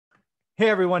Hey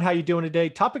everyone, how you doing today?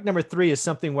 Topic number 3 is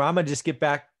something where I'm gonna just get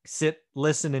back, sit,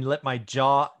 listen, and let my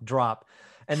jaw drop.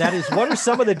 And that is, what are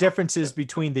some of the differences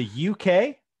between the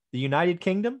UK, the United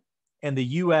Kingdom, and the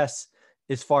US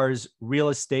as far as real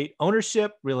estate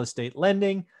ownership, real estate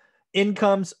lending,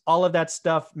 incomes, all of that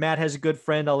stuff. Matt has a good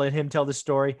friend. I'll let him tell the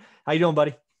story. How you doing,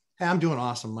 buddy? Hey, I'm doing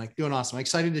awesome, Mike. Doing awesome. I'm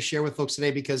excited to share with folks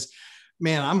today because,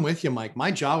 man, I'm with you, Mike.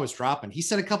 My jaw was dropping. He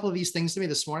said a couple of these things to me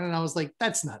this morning, and I was like,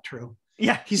 "That's not true."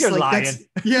 Yeah, He's you're like, lying.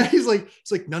 yeah. He's like,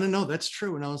 no, that's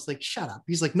true. And I was like, shut up.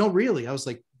 He's like, no, really. I was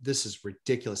like, this is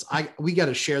ridiculous. We got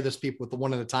to share this people with the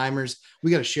one of the timers.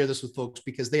 We got to share this with folks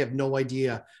because they have no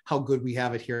idea how good we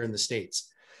have it here in the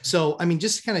States. So, I mean,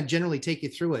 just to kind of generally take you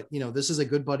through it, this is a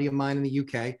good buddy of mine in the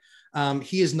UK.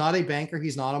 He is not a banker.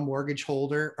 He's not a mortgage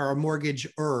holder or a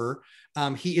mortgager.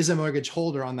 He is a mortgage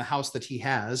holder on the house that he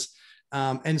has.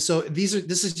 And so this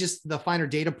is just the finer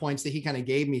data points that he kind of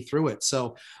gave me through it.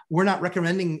 So we're not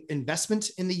recommending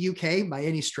investment in the UK by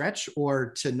any stretch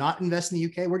or to not invest in the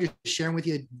UK. We're just sharing with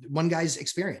you one guy's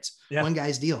experience, one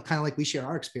guy's deal, kind of like we share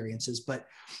our experiences. But,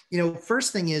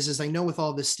 first thing is I know with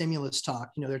all this stimulus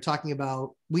talk, they're talking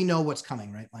about, we know what's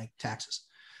coming, right? Like taxes,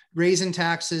 raising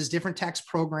taxes, different tax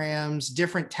programs,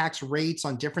 different tax rates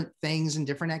on different things and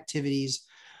different activities.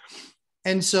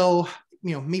 And so,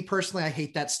 me personally, I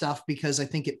hate that stuff because I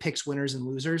think it picks winners and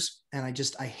losers. And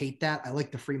I hate that. I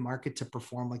like the free market to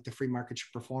perform like the free market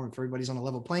should perform. If everybody's on a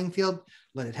level playing field,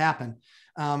 let it happen.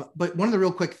 But one of the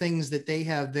real quick things that they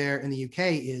have there in the UK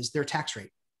is their tax rate.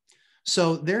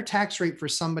 So their tax rate for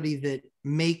somebody that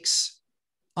makes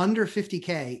under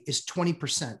 50K is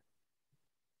 20%.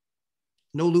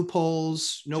 No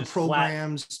loopholes, no just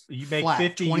programs. Flat. You make flat,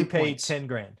 50, you pay points. 10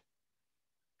 grand.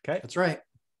 Okay. That's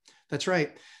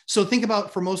right. So think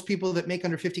about, for most people that make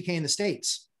under 50K in the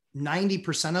States,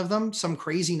 90% of them, some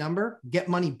crazy number, get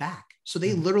money back. So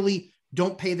they literally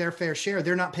don't pay their fair share.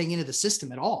 They're not paying into the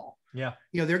system at all. Yeah.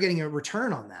 They're getting a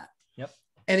return on that. Yep.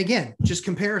 And again, just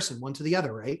comparison one to the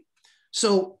other, right?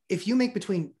 So if you make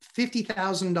between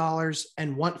 $50,000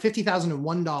 and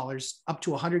 $50,001 up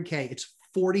to 100K, it's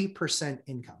 40%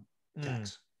 income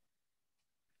tax.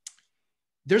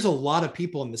 There's a lot of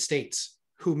people in the States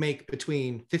who make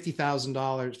between $50,000 and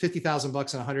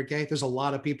 100K. There's a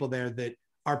lot of people there that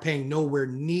are paying nowhere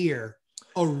near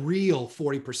a real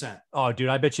 40%. Oh, dude,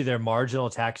 I bet you their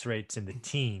marginal tax rates in the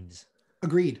teens.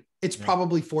 Agreed. It's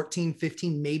probably 14,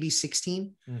 15, maybe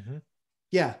 16. Mm-hmm.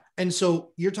 Yeah. And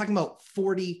so you're talking about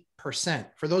 40%.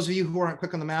 For those of you who aren't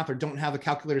quick on the math or don't have a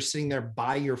calculator sitting there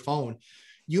by your phone,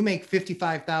 you make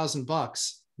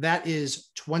 $55,000. That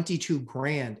is 22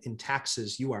 grand in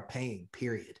taxes you are paying,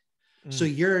 period. So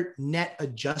your net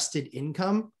adjusted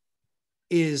income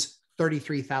is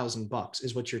 $33,000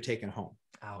 is what you're taking home.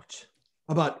 Ouch.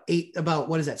 About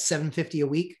what is that? $750 a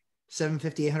week,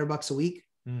 $800 a week.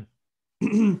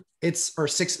 It's, or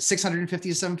 650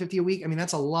 to 750 a week. I mean,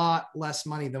 that's a lot less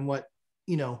money than what,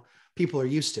 people are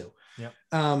used to. Yep.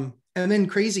 And then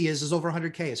crazy is over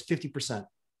 100K is 50%.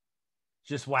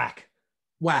 Just whack.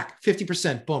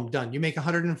 50%. Boom. Done. You make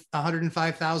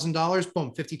 $105,000.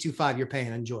 Boom. 52.5 you're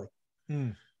paying. Enjoy.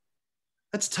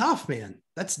 That's tough, man.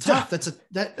 That's tough.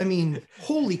 I mean,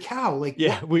 holy cow. Like,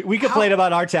 yeah, we complain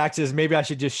about our taxes. Maybe I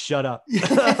should just shut up.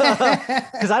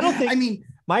 Because I don't think,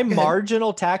 my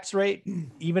marginal tax rate,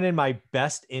 even in my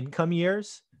best income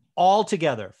years, all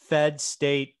together, Fed,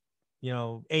 state,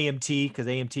 AMT, because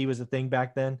AMT was a thing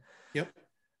back then. Yep.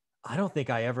 I don't think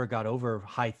I ever got over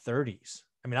high 30s.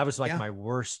 I mean, that was like my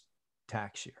worst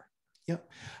tax year. Yep.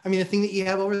 I mean, the thing that you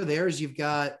have over there is you've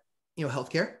got,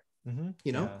 healthcare. Mm-hmm.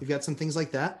 You've got some things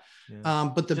like that. Yeah.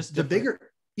 But the bigger,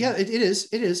 it is.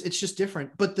 It's just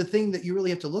different. But the thing that you really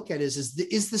have to look at is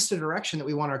this the direction that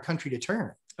we want our country to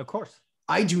turn? Of course.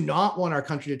 I do not want our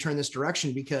country to turn this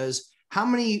direction, because how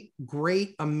many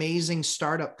great, amazing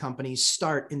startup companies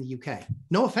start in the UK?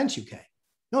 No offense, UK.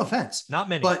 No offense. Not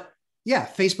many. But yeah,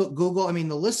 Facebook, Google. I mean,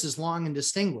 the list is long and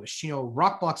distinguished.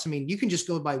 Rockbox. I mean, you can just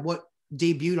go by what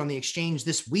debuted on the exchange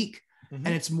this week, and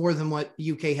it's more than what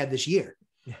the UK had this year.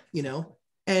 Yeah.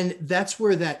 And that's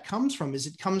where that comes from, is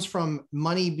it comes from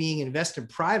money being invested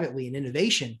privately in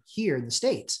innovation here in the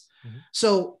States.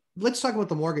 So let's talk about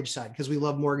the mortgage side, because we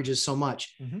love mortgages so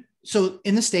much. So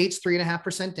in the States,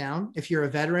 3.5% down. If you're a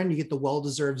veteran, you get the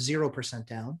well-deserved 0%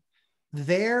 down.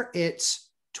 There,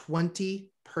 it's 20%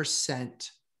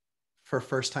 for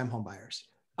first-time home buyers.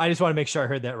 I just want to make sure I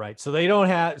heard that right. So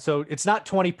it's not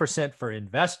 20% for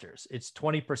investors. It's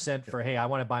 20% for, hey, I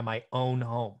want to buy my own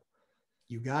home.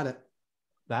 You got it.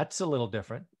 That's a little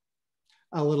different.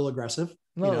 A little aggressive.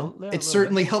 It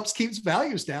certainly helps keeps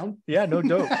values down. Yeah, no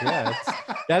dope. Yeah,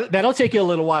 that'll take you a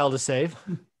little while to save.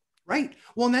 Right.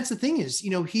 Well, and that's the thing is,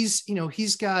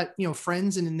 he's got,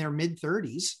 friends in their mid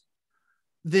 30s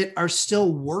that are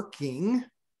still working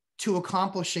to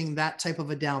accomplishing that type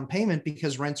of a down payment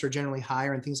because rents are generally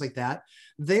higher and things like that.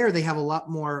 There, they have a lot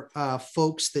more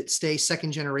folks that stay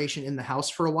second generation in the house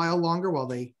for a while longer while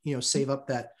they, save up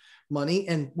that money,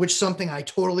 and which something I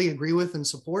totally agree with and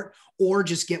support, or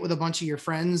just get with a bunch of your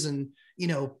friends and,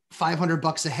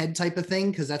 $500 a head type of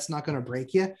thing. Cause that's not going to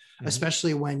break you,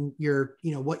 especially when you're,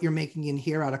 what you're making in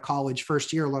here out of college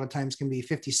first year, a lot of times can be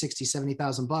 50, 60,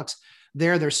 70,000 bucks.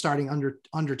 They're starting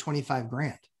under 25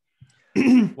 grand.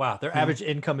 Wow. Their average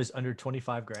income is under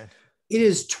 25 grand. It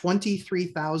is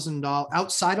 $23,000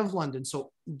 outside of London.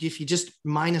 So if you just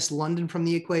minus London from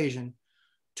the equation,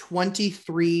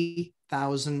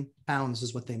 23,000 pounds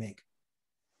is what they make.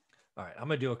 All right. I'm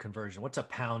going to do a conversion. What's a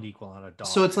pound equal on a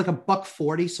dollar? So it's like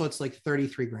 $1.40. So it's like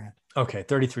 33 grand. Okay.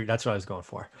 33. That's what I was going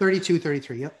for. 32,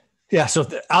 33. Yep. Yeah. So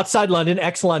outside London,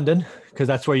 ex-London, because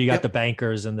that's where you got the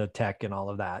bankers and the tech and all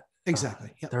of that.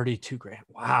 Exactly. Yep. 32 grand.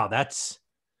 Wow. That's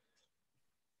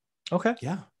okay.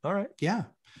 Yeah. All right. Yeah.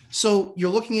 So you're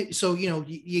looking at,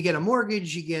 you get a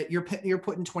mortgage, you're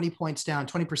putting 20 points down,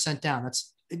 20% down.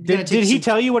 Did he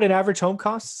tell you what an average home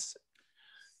costs?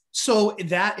 So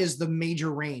that is the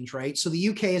major range, right? So the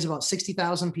UK is about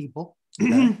 60,000 people.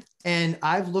 Okay. And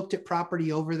I've looked at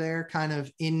property over there kind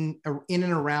of in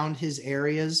and around his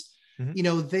areas.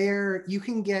 There you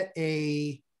can get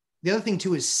the other thing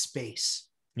too is space.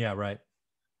 Yeah. Right.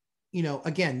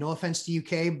 Again, no offense to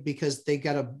UK because they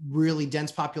got a really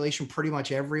dense population pretty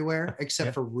much everywhere,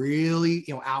 except for really,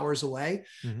 hours away.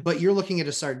 But you're looking at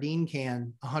a sardine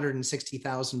can,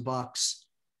 $160,000.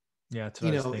 Yeah. That's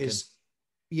what I was thinking.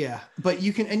 Yeah, but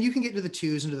you can get to the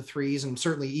 2s and to the 3s and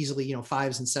certainly easily,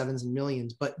 5s and 7s and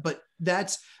millions, but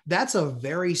that's a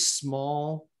very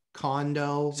small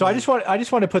condo. So I just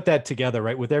want to put that together,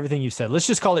 right? With everything you said, let's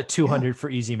just call it 200 for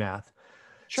easy math.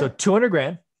 Sure. So 200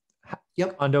 grand,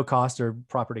 condo cost or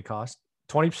property cost,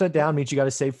 20% down means you got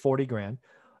to save 40 grand.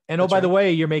 And by the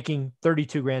way, you're making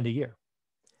 32 grand a year.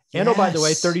 And by the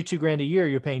way, 32 grand a year,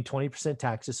 you're paying 20%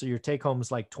 taxes. So your take home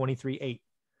is like 23.8.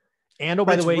 And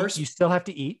by the way, you still have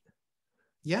to eat.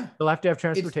 Yeah. You'll have to have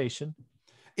transportation.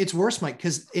 It's worse, Mike,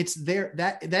 because it's there.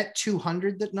 That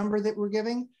 200, that number that we're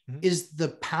giving is the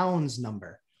pounds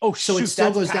number. Oh, so it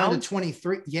still goes down to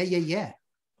 23. Yeah.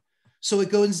 So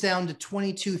it goes down to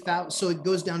 22,000. So it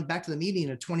goes down back to the median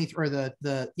of 20 or the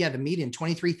median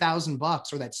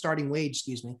 $23,000 or that starting wage,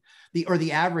 excuse me.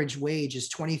 The average wage is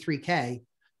 23K.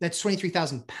 That's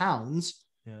 23,000 pounds.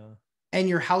 Yeah. And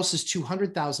your house is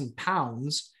 200,000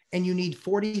 pounds. And you need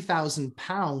 40,000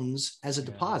 pounds as a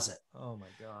deposit. Oh my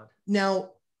God.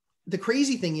 Now, the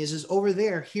crazy thing is over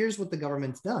there, here's what the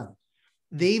government's done.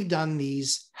 They've done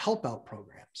these help out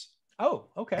programs. Oh,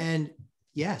 okay. And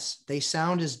yes, they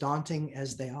sound as daunting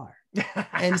as they are.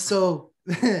 And so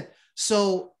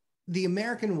the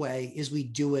American way is we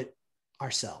do it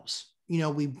ourselves.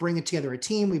 We bring it together a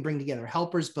team, we bring together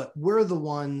helpers, but we're the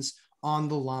ones on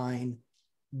the line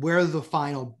where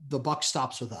the buck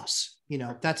stops with us.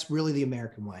 That's really the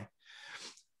American way.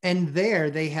 And there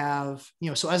they have,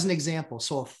 so as an example,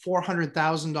 so a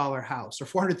 $400,000 house or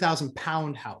 400,000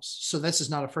 pound house. So this is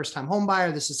not a first time home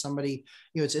buyer. This is somebody,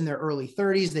 it's in their early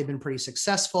 30s. They've been pretty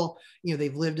successful.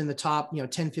 They've lived in the top, 10,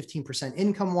 15%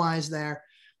 income wise there.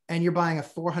 And you're buying a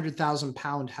 400,000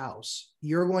 pound house.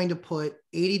 You're going to put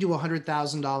 $80,000 to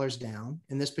 $100,000 down.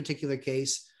 In this particular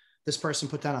case, this person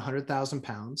put down 100,000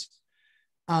 pounds.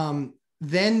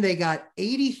 Then they got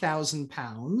 80,000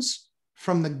 pounds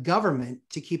from the government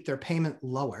to keep their payment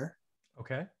lower.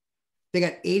 Okay. They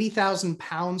got 80,000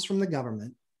 pounds from the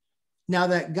government. Now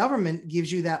that government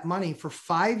gives you that money for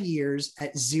 5 years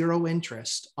at zero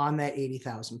interest on that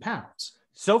 80,000 pounds.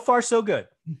 So far, so good.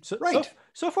 Right.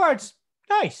 So far, it's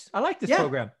nice. I like this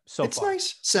program. It's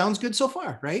nice. Sounds good so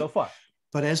far, right? So far.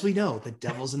 But as we know, the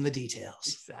devil's in the details.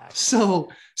 Exactly.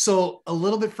 So a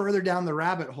little bit further down the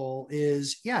rabbit hole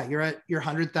is, you're at your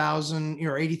 $100,000,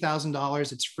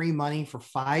 $80,000. It's free money for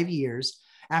 5 years.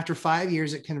 After 5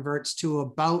 years, it converts to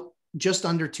about just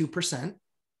under 2%.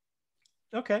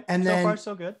 Okay. And then, so far,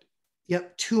 so good.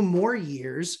 Yep. 2 more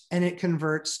years, and it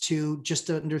converts to just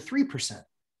under 3%.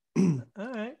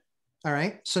 All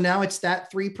right. So now it's that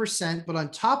 3%, but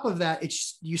on top of that,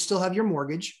 you still have your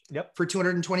mortgage for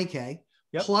 $220K.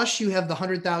 Yep. Plus you have the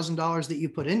 $100,000 that you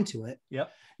put into it. Yep.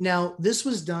 Now this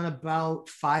was done about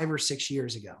 5 or 6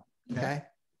 years ago. Okay.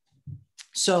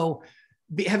 So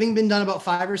having been done about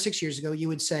 5 or 6 years ago, you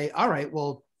would say, all right,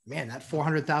 well, man, that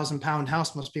 400,000 pound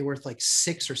house must be worth like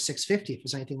 6 or 650 if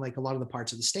it's anything like a lot of the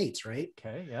parts of the States, right?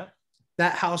 Okay. Yeah.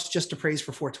 That house just appraised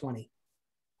for 420.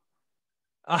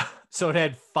 So it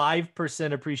had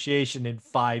 5% appreciation in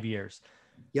 5 years.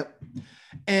 Yep.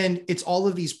 And it's all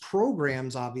of these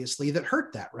programs, obviously, that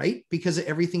hurt that, right? Because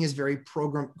everything is very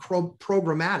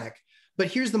programmatic. But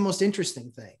here's the most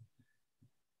interesting thing.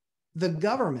 The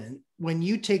government, when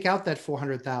you take out that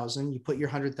 400,000, you put your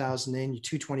 100,000 in, your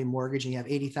 220 mortgage, and you have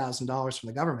 $80,000 from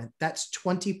the government, that's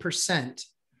 20%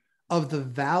 of the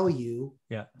value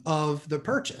of the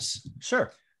purchase.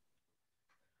 Sure.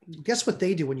 Guess what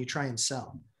they do when you try and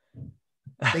sell?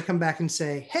 They come back and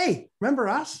say, hey, remember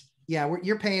us? Yeah,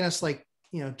 you're paying us like,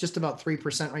 just about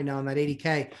 3% right now on that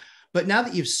 80K. But now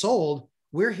that you've sold,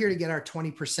 we're here to get our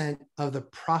 20% of the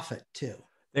profit too.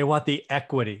 They want the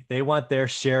equity. They want their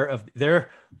share of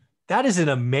that is an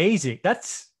amazing.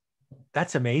 That's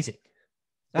amazing.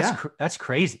 That's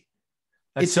crazy.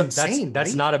 It's insane.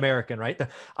 That's right? not American, right?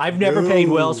 I've never paid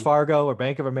Wells Fargo or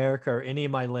Bank of America or any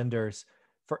of my lenders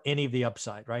for any of the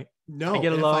upside, right? No. I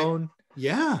get a loan.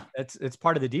 It's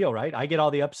part of the deal, right? I get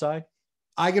all the upside.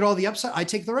 I get all the upside. I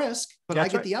take the risk, but I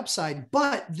get the upside.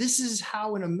 But this is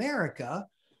how in America,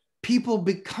 people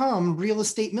become real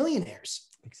estate millionaires.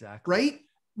 Exactly. Right?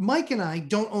 Mike and I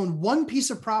don't own one piece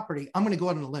of property. I'm going to go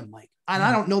out on a limb, Mike. And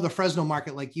I don't know the Fresno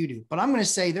market like you do, but I'm going to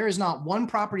say there is not one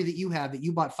property that you have that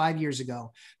you bought 5 years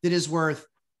ago that is worth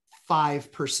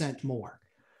 5% more.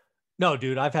 No,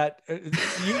 dude, I've had,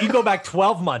 you go back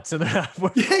 12 months and then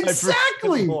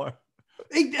exactly. More.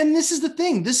 And this is the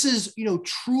thing. This is,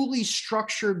 truly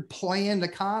structured, planned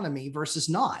economy versus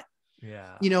not.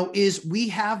 Yeah. Is we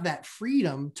have that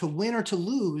freedom to win or to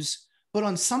lose. But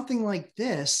on something like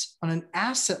this, on an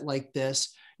asset like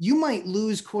this, you might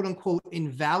lose, quote unquote, in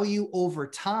value over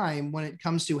time when it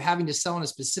comes to having to sell in a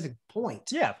specific point.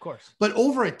 Yeah, of course. But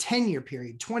over a 10-year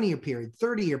period, 20-year period,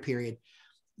 30-year period,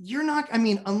 you're not,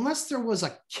 unless there was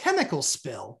a chemical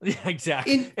spill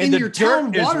exactly. in your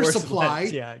town water supply.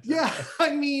 Yeah,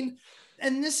 exactly.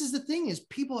 And this is the thing is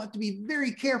people have to be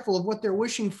very careful of what they're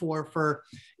wishing for,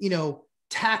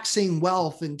 taxing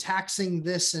wealth and taxing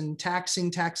this and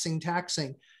taxing.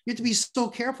 You have to be so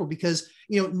careful because,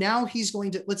 now he's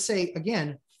going to, let's say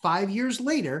again, 5 years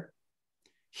later,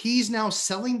 he's now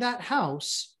selling that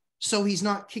house. So he's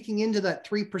not kicking into that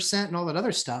 3% and all that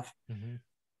other stuff. Mm-hmm.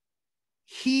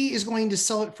 He is going to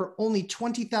sell it for only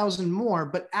 20,000 more.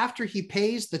 But after he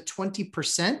pays the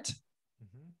 20%,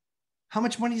 how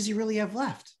much money does he really have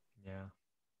left? Yeah.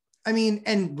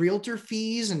 And realtor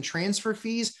fees and transfer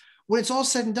fees. When it's all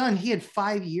said and done, he had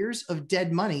 5 years of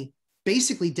dead money,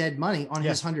 basically dead money on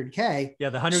his 100K. Yeah,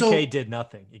 the 100K did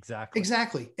nothing.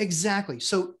 Exactly.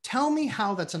 So tell me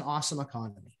how that's an awesome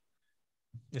economy.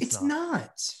 It's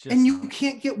not. And you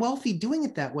can't get wealthy doing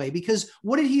it that way because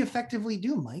what did he effectively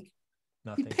do, Mike?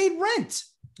 Nothing. He paid rent.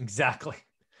 Exactly.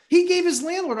 He gave his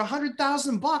landlord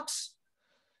 $100,000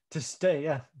 to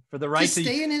stay. For the right to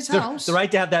stay in his house. The right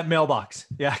to have that mailbox.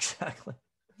 Yeah, exactly.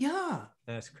 Yeah.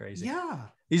 That's crazy. Yeah.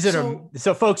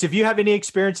 So folks, if you have any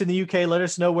experience in the UK, let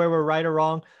us know where we're right or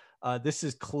wrong. This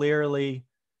is clearly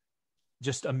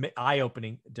just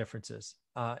eye-opening differences.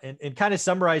 And kind of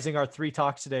summarizing our 3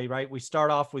 talks today, right? We start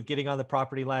off with getting on the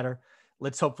property ladder.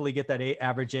 Let's hopefully get that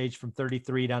average age from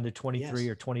 33 down to 23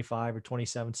 or 25 or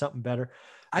 27, something better.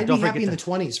 I'd be happy in the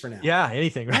 20s for now. Yeah,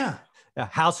 anything, right? Yeah.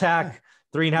 House hack,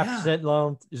 3.5%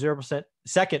 loan, 0%.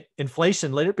 Second,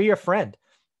 inflation, let it be your friend.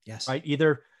 Yes. Right?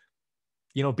 Either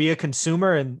be a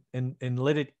consumer and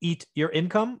let it eat your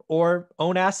income or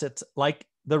own assets like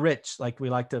the rich, like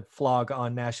we like to flog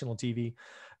on national TV.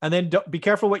 And then be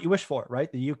careful what you wish for,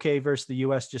 right? The UK versus the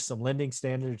US, just some lending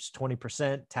standards,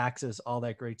 20%, taxes, all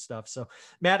that great stuff. So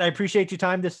Matt, I appreciate your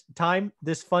time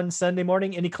this fun Sunday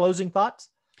morning. Any closing thoughts?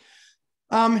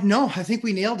 No, I think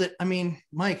we nailed it.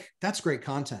 Mike, that's great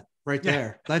content right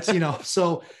there. That's,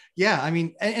 so yeah,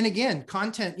 and again,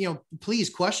 content, please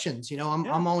questions,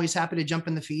 I'm always happy to jump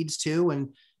in the feeds too.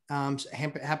 And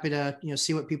happy to,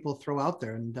 see what people throw out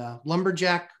there. And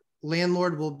Lumberjack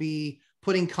Landlord will be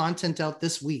putting content out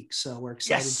this week. So we're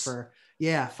excited for,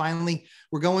 finally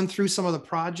we're going through some of the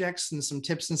projects and some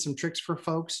tips and some tricks for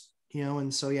folks,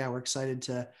 and so, we're excited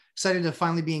to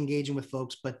finally be engaging with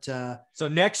folks. But so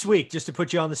next week, just to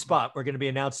put you on the spot, we're going to be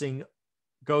announcing,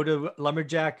 go to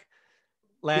Lumberjack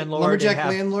Landlord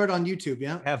on YouTube.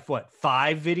 Yeah. Have what,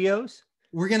 5 videos?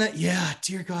 We're going to,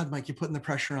 dear God, Mike, you're putting the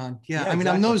pressure on. Yeah.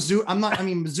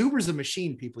 Exactly. Zuber's a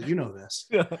machine, people, this.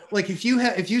 Like if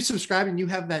you subscribe and you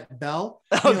have that bell,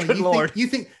 good Lord. you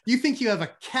think you have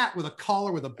a cat with a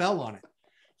collar with a bell on it.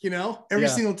 Every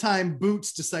single time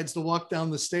Boots decides to walk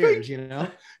down the stairs,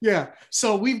 Yeah.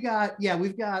 So we've got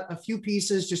a few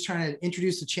pieces just trying to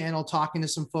introduce the channel, talking to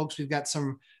some folks. We've got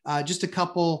some, just a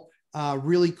couple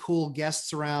really cool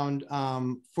guests around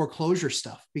foreclosure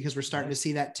stuff, because we're starting to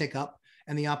see that tick up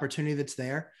and the opportunity that's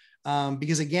there.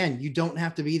 Because again, you don't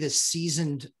have to be this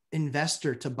seasoned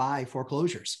investor to buy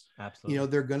foreclosures. Absolutely. You know,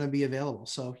 they're going to be available.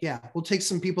 So yeah, we'll take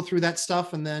some people through that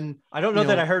stuff. And then I don't know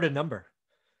that I heard a number.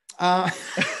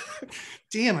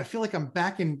 Damn, I feel like I'm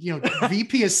back in,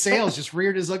 VP of sales just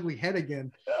reared his ugly head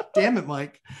again. Damn it,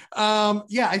 Mike.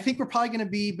 Yeah, I think we're probably going to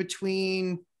be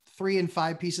between 3 and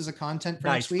 5 pieces of content for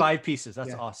next week. 5 pieces.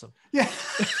 That's awesome. Yeah.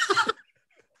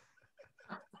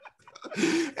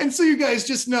 And so you guys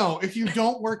just know, if you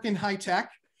don't work in high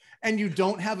tech and you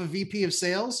don't have a VP of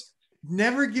sales,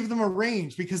 never give them a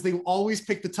range, because they always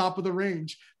pick the top of the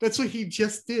range. That's what he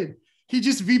just did. He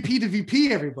just VP to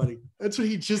VP everybody. That's what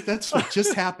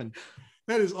just happened.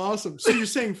 That is awesome. So you're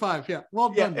saying 5. Yeah. Well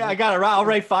done. Yeah, I got it. I'll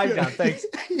write 5 down. Thanks.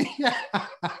 Yeah.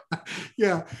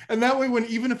 Yeah. And that way,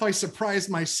 even if I surprise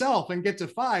myself and get to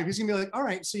 5, he's gonna be like, all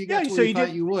right, so you got to where you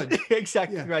thought you would.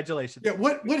 Exactly. Yeah. Congratulations. Yeah.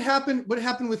 What happened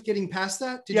with getting past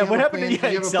that? What happened to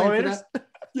accelerators?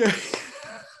 Yeah.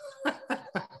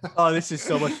 Oh, this is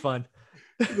so much fun.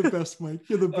 You're the best, Mike.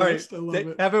 You're the best. Right. I love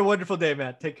it. Have a wonderful day,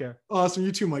 Matt. Take care. Awesome.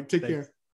 You too, Mike. Take care.